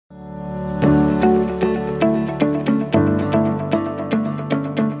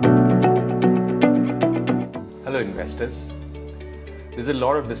investors, there's a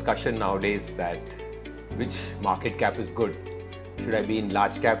lot of discussion nowadays that which market cap is good. Should I be in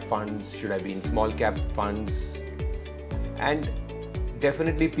large cap funds? Should I be in small cap funds? And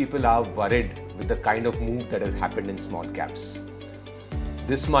definitely people are worried with the kind of move that has happened in small caps.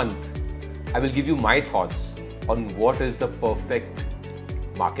 This month, I will give you my thoughts on what is the perfect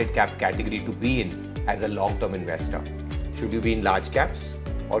market cap category to be in as a long-term investor. Should you be in large caps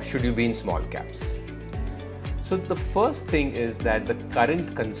or should you be in small caps? So the first thing is that the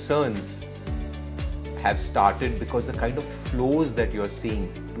current concerns have started because the kind of flows that you're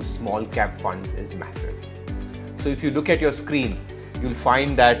seeing to small cap funds is massive. So if you look at your screen, you'll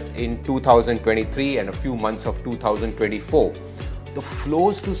find that in 2023 and a few months of 2024, the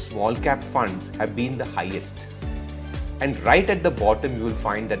flows to small cap funds have been the highest. And right at the bottom, you will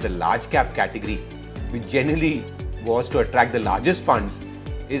find that the large cap category, which generally was to attract the largest funds,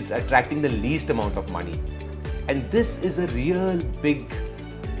 is attracting the least amount of money. And this is a real big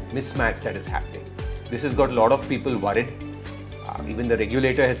mismatch that is happening. This has got a lot of people worried. Even the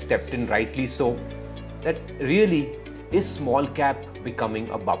regulator has stepped in, rightly so, that really is small cap becoming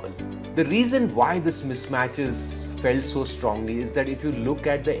a bubble. The reason why this mismatch is felt so strongly is that if you look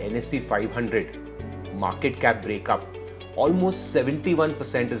at the NSE 500 market cap breakup, almost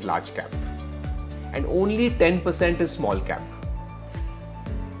 71% is large cap and only 10% is small cap.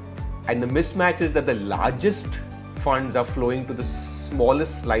 And the mismatch is that the largest funds are flowing to the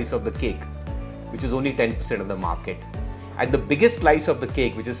smallest slice of the cake, which is only 10% of the market. And the biggest slice of the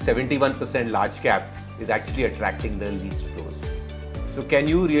cake, which is 71% large cap, is actually attracting the least flows. So can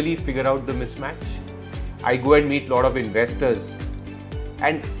you really figure out the mismatch? I go and meet a lot of investors,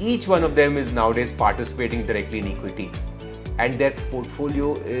 and each one of them is nowadays participating directly in equity, and their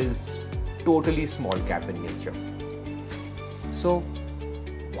portfolio is totally small cap in nature. So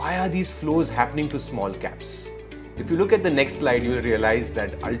why are these flows happening to small caps? If you look at the next slide, you will realize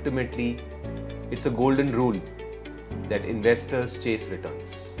that ultimately it's a golden rule that investors chase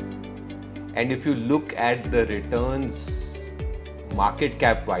returns. And if you look at the returns market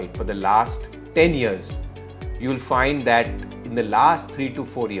cap wide for the last 10 years, you will find that in the last 3 to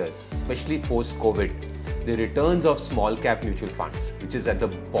 4 years, especially post-COVID, the returns of small cap mutual funds, which is at the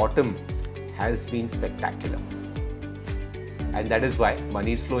bottom, has been spectacular. And that is why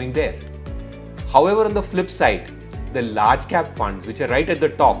money is flowing there. However, on the flip side, the large cap funds, which are right at the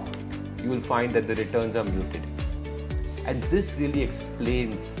top, you will find that the returns are muted. And this really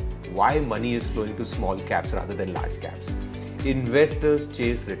explains why money is flowing to small caps rather than large caps. Investors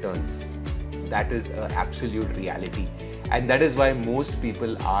chase returns. That is an absolute reality. And that is why most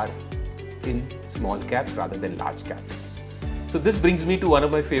people are in small caps rather than large caps. So this brings me to one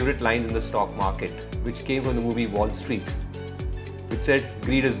of my favorite lines in the stock market, which came from the movie Wall Street, which said,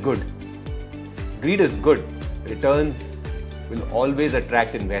 greed is good. Greed is good. Returns will always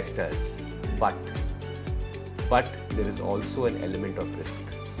attract investors, but there is also an element of risk.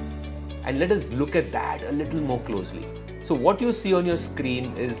 And let us look at that a little more closely. So what you see on your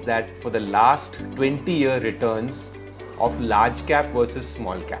screen is that for the last 20-year returns of large cap versus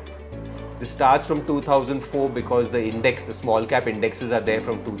small cap. This starts from 2004 because the small cap indexes are there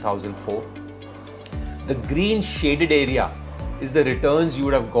from 2004. The green shaded area is the returns you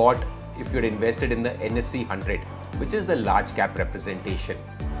would have got if you had invested in the NSE 100, which is the large cap representation.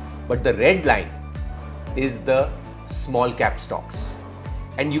 But the red line is the small cap stocks.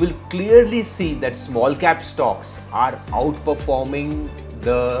 And you will clearly see that small cap stocks are outperforming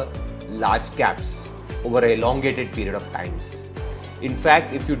the large caps over an elongated period of times. In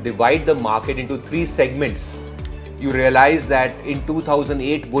fact, if you divide the market into 3 segments, you realize that in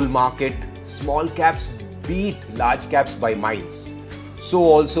 2008 bull market, small caps beat large caps by miles. So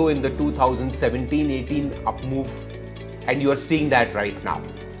also in the 2017-18 up move, and you are seeing that right now.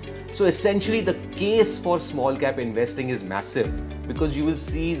 So essentially the case for small cap investing is massive because you will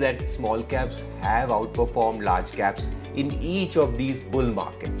see that small caps have outperformed large caps in each of these bull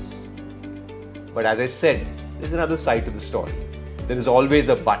markets. But as I said, there's another side to the story. There is always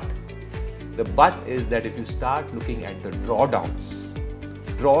a but. The but is that if you start looking at the drawdowns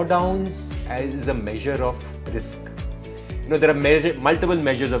is a measure of risk. There are multiple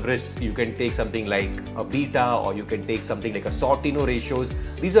measures of risk. You can take something like a beta, or you can take something like a Sortino ratios.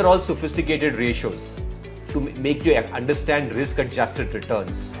 These are all sophisticated ratios to make you understand risk-adjusted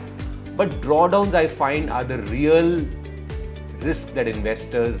returns. But drawdowns, I find, are the real risk that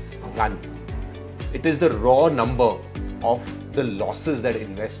investors run. It is the raw number of the losses that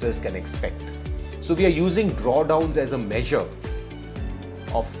investors can expect. So we are using drawdowns as a measure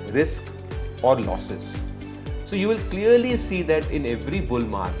of risk or losses. So you will clearly see that in every bull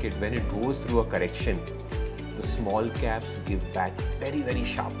market, when it goes through a correction, the small caps give back very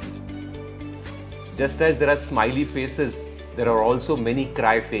sharply. Just as there are smiley faces, there are also many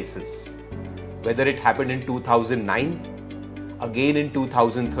cry faces. Whether it happened in 2009, again in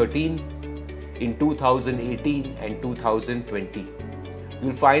 2013, in 2018 and 2020.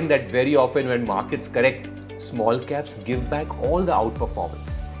 You'll find that very often when markets correct, small caps give back all the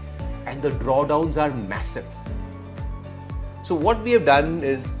outperformance and the drawdowns are massive. So what we have done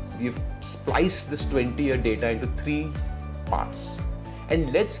is we've spliced this 20-year data into 3 parts.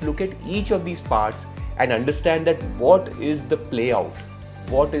 And let's look at each of these parts and understand that what is the play out,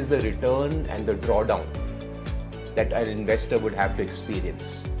 what is the return and the drawdown that an investor would have to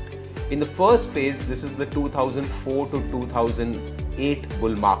experience. In the first phase, this is the 2004 to 2008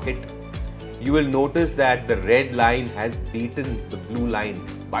 bull market. You will notice that the red line has beaten the blue line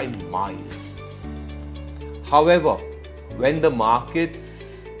by miles. However, when the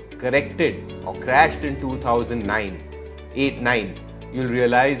markets corrected or crashed in 2008-9, you'll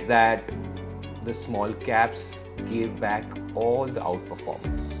realize that the small caps gave back all the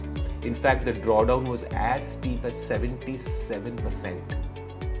outperformance. In fact, the drawdown was as steep as 77%.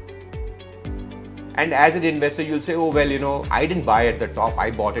 And as an investor, you'll say, oh, well, I didn't buy at the top,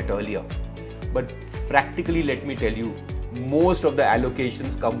 I bought it earlier. But practically, let me tell you, most of the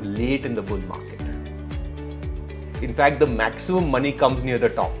allocations come late in the bull market. In fact, the maximum money comes near the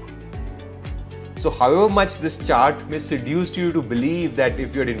top. So however much this chart may seduce you to believe that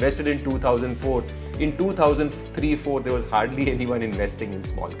if you had invested in 2004, in 2003-4 there was hardly anyone investing in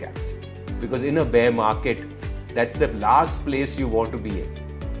small caps. Because in a bear market, that's the last place you want to be in.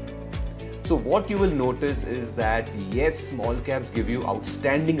 So what you will notice is that yes, small caps give you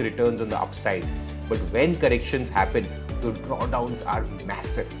outstanding returns on the upside, but when corrections happen, the drawdowns are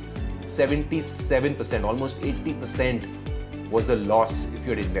massive. 77%, almost 80% was the loss if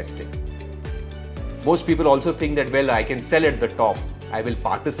you had invested. Most people also think that, well, I can sell at the top, I will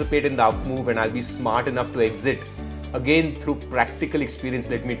participate in the up move and I'll be smart enough to exit. Again, through practical experience,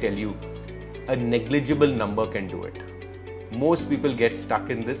 let me tell you, a negligible number can do it. Most people get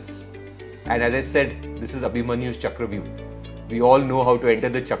stuck in this. And as I said, this is Abhimanyu's Chakravyuh. We all know how to enter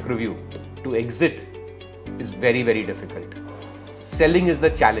the Chakravyuh. To exit is very difficult. Selling is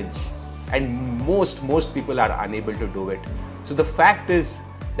the challenge, and most people are unable to do it. So the fact is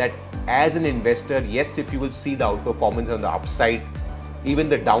that as an investor, yes, if you will see the outperformance on the upside, even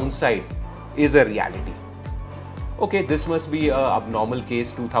the downside is a reality. Okay, this must be an abnormal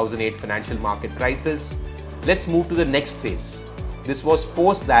case, 2008 financial market crisis. Let's move to the next phase. This was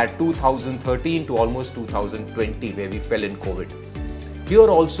post that 2013 to almost 2020 where we fell in COVID. Here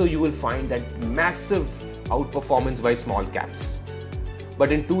also you will find that massive outperformance by small caps.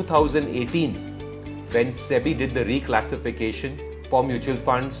 But in 2018, when SEBI did the reclassification for mutual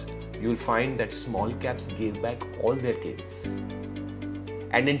funds, you will find that small caps gave back all their gains.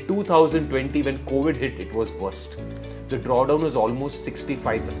 And in 2020, when COVID hit, it was worst. The drawdown was almost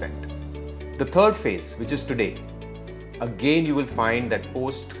 65%. The third phase, which is today, again you will find that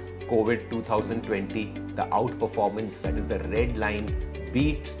post-COVID 2020, the outperformance, that is the red line,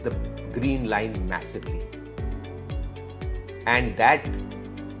 beats the green line massively. And that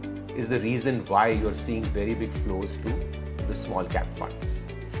is the reason why you are seeing very big flows to the small cap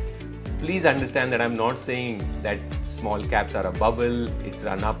funds. Please understand that I'm not saying that small caps are a bubble, it's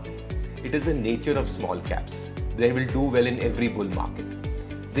run up. It is the nature of small caps. They will do well in every bull market.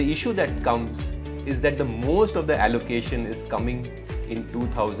 The issue that comes is that the most of the allocation is coming in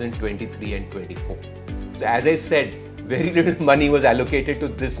 2023 and 24. So as I said, very little money was allocated to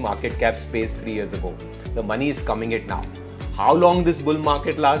this market cap space 3 years ago. The money is coming in now. How long this bull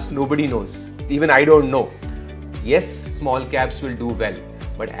market lasts, nobody knows. Even I don't know. Yes, small caps will do well.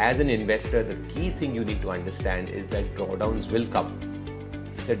 But as an investor, the key thing you need to understand is that drawdowns will come.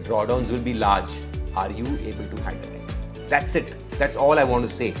 The drawdowns will be large. Are you able to handle it? That's it. That's all I want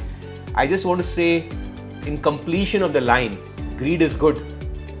to say. I just want to say, in completion of the line, greed is good,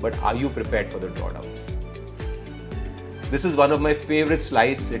 but are you prepared for the drawdowns? This is one of my favorite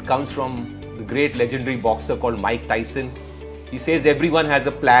slides. It comes from the great legendary boxer called Mike Tyson. He says everyone has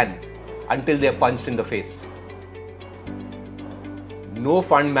a plan until they are punched in the face. No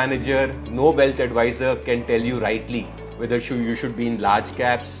fund manager, no wealth advisor can tell you rightly whether you should be in large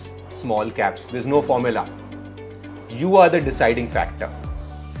caps, small caps. There's no formula. You are the deciding factor.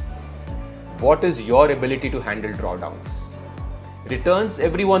 What is your ability to handle drawdowns? Returns,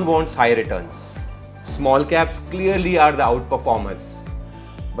 everyone wants high returns. Small caps clearly are the outperformers.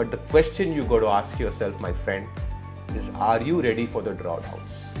 But the question you got to ask yourself, my friend, is are you ready for the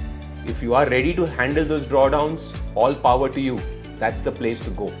drawdowns? If you are ready to handle those drawdowns, all power to you. That's the place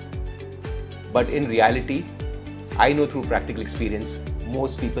to go. But in reality, I know through practical experience,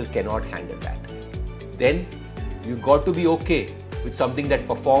 most people cannot handle that. Then you got to be okay with something that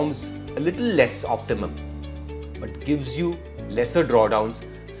performs a little less optimum, but gives you lesser drawdowns,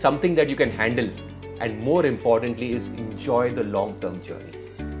 something that you can handle, and more importantly is enjoy the long-term journey.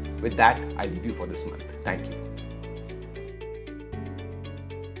 With that, I leave you for this month. Thank you.